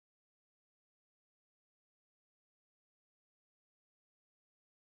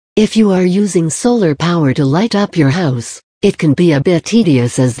If you are using solar power to light up your house, it can be a bit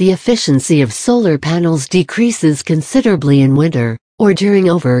tedious as the efficiency of solar panels decreases considerably in winter, or during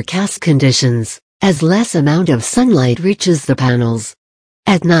overcast conditions, as less amount of sunlight reaches the panels.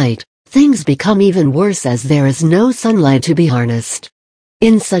 At night, things become even worse as there is no sunlight to be harnessed.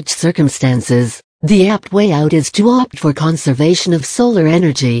 In such circumstances, the apt way out is to opt for conservation of solar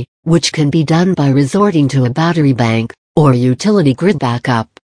energy, which can be done by resorting to a battery bank, or utility grid backup.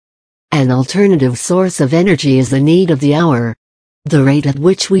 An alternative source of energy is the need of the hour. The rate at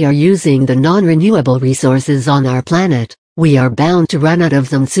which we are using the non-renewable resources on our planet, we are bound to run out of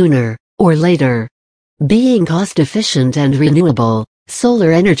them sooner or later. Being cost-efficient and renewable,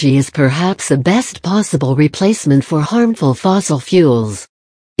 solar energy is perhaps the best possible replacement for harmful fossil fuels.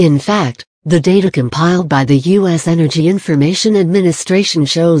 In fact, the data compiled by the U.S. Energy Information Administration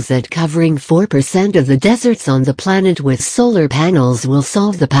shows that covering 4% of the deserts on the planet with solar panels will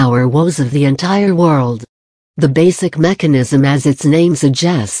solve the power woes of the entire world. The basic mechanism, as its name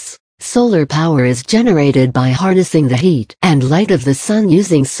suggests, solar power is generated by harnessing the heat and light of the sun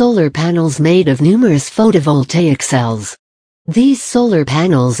using solar panels made of numerous photovoltaic cells. These solar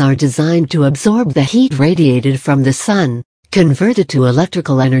panels are designed to absorb the heat radiated from the sun, convert it to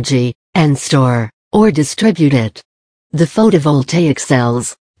electrical energy, and store, or distribute it. The photovoltaic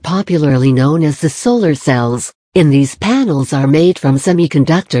cells, popularly known as the solar cells, in these panels are made from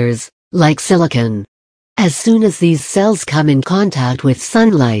semiconductors, like silicon. As soon as these cells come in contact with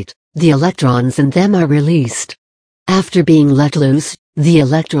sunlight, the electrons in them are released. After being let loose, the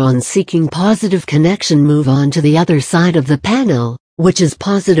electrons seeking positive connection move on to the other side of the panel, which is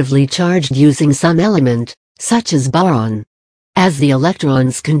positively charged using some element, such as boron. As the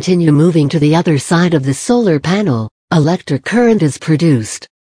electrons continue moving to the other side of the solar panel, electric current is produced.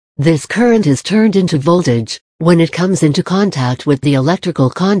 This current is turned into voltage when it comes into contact with the electrical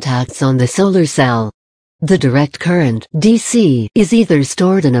contacts on the solar cell. The direct current, DC, is either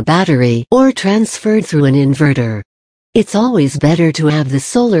stored in a battery or transferred through an inverter. It's always better to have the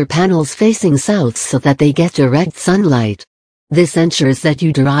solar panels facing south so that they get direct sunlight. This ensures that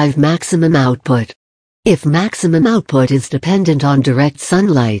you derive maximum output. If maximum output is dependent on direct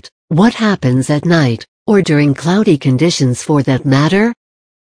sunlight, what happens at night, or during cloudy conditions for that matter?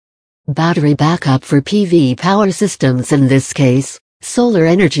 Battery backup for PV power systems. In this case, solar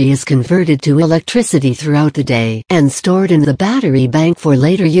energy is converted to electricity throughout the day and stored in the battery bank for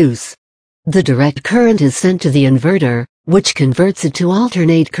later use. The direct current is sent to the inverter, which converts it to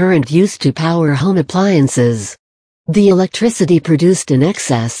alternate current used to power home appliances. The electricity produced in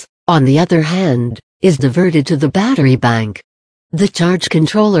excess, on the other hand, is diverted to the battery bank. The charge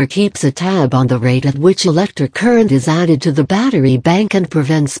controller keeps a tab on the rate at which electric current is added to the battery bank and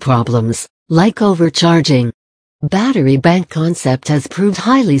prevents problems, like overcharging. Battery bank concept has proved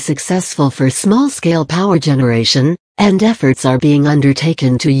highly successful for small-scale power generation, and efforts are being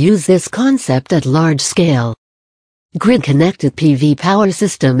undertaken to use this concept at large scale. Grid-connected PV power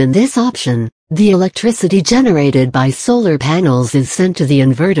system. In this option, the electricity generated by solar panels is sent to the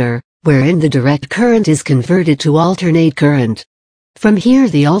inverter, wherein the direct current is converted to alternate current. From here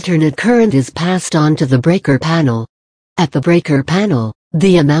the alternate current is passed on to the breaker panel. At the breaker panel,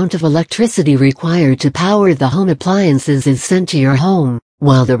 the amount of electricity required to power the home appliances is sent to your home,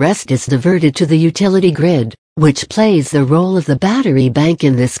 while the rest is diverted to the utility grid, which plays the role of the battery bank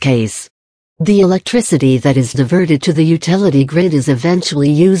in this case. The electricity that is diverted to the utility grid is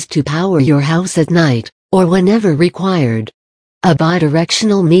eventually used to power your house at night, or whenever required. A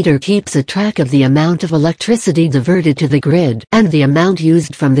bidirectional meter keeps a track of the amount of electricity diverted to the grid and the amount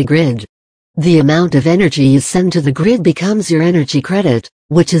used from the grid. The amount of energy you send to the grid becomes your energy credit,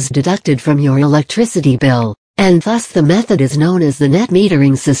 which is deducted from your electricity bill, and thus the method is known as the net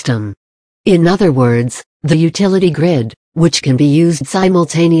metering system. In other words, the utility grid, which can be used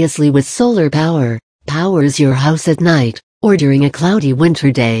simultaneously with solar power, powers your house at night, or during a cloudy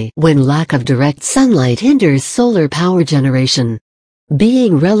winter day when lack of direct sunlight hinders solar power generation.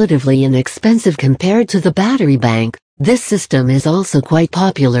 Being relatively inexpensive compared to the battery bank, this system is also quite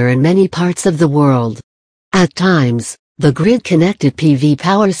popular in many parts of the world. At times, the grid-connected PV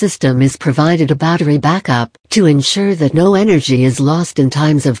power system is provided a battery backup to ensure that no energy is lost in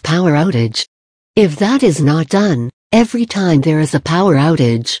times of power outage. If that is not done, every time there is a power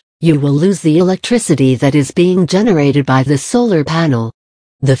outage, you will lose the electricity that is being generated by the solar panel.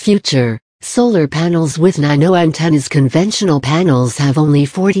 The future, solar panels with nano antennas. Conventional panels have only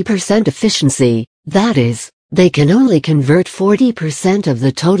 40% efficiency, that is, they can only convert 40% of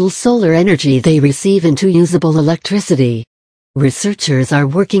the total solar energy they receive into usable electricity. Researchers are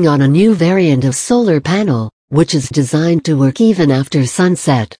working on a new variant of solar panel, which is designed to work even after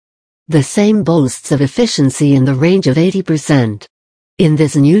sunset. The same boasts of efficiency in the range of 80%. In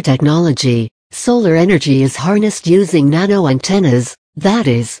this new technology, solar energy is harnessed using nano antennas, that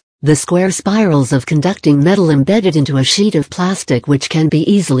is, the square spirals of conducting metal embedded into a sheet of plastic which can be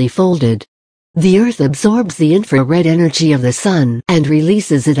easily folded. The Earth absorbs the infrared energy of the sun and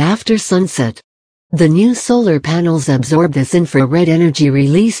releases it after sunset. The new solar panels absorb this infrared energy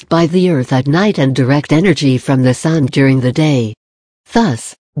released by the Earth at night and direct energy from the sun during the day.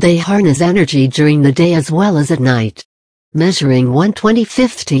 Thus, they harness energy during the day as well as at night. Measuring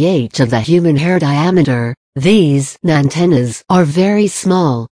 1/25th of the human hair diameter, these antennas are very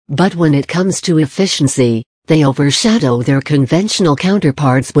small, but when it comes to efficiency, they overshadow their conventional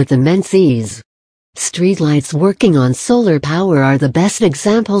counterparts with immense ease. Streetlights working on solar power are the best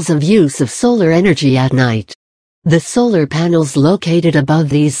examples of use of solar energy at night. The solar panels located above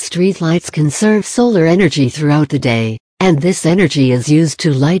these streetlights conserve solar energy throughout the day, and this energy is used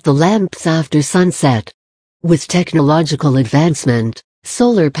to light the lamps after sunset. With technological advancement,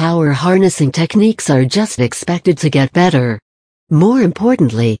 solar power harnessing techniques are just expected to get better. More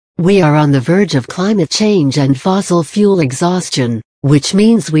importantly, we are on the verge of climate change and fossil fuel exhaustion, which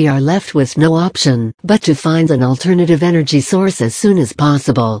means we are left with no option but to find an alternative energy source as soon as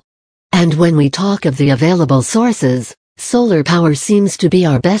possible. And when we talk of the available sources, solar power seems to be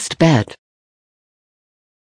our best bet.